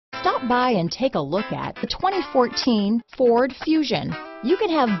Stop by and take a look at the 2014 Ford Fusion. You can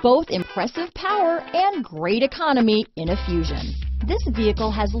have both impressive power and great economy in a Fusion. This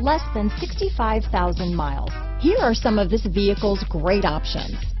vehicle has less than 65,000 miles. Here are some of this vehicle's great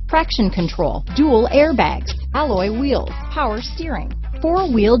options: traction control, dual airbags, alloy wheels, power steering,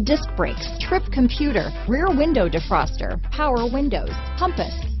 four-wheel disc brakes, trip computer, rear window defroster, power windows,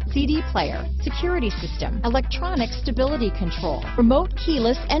 compass, CD player, security system, electronic stability control, remote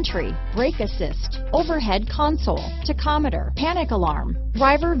keyless entry, brake assist, overhead console, tachometer, panic alarm,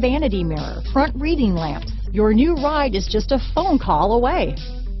 driver vanity mirror, front reading lamps. Your new ride is just a phone call away.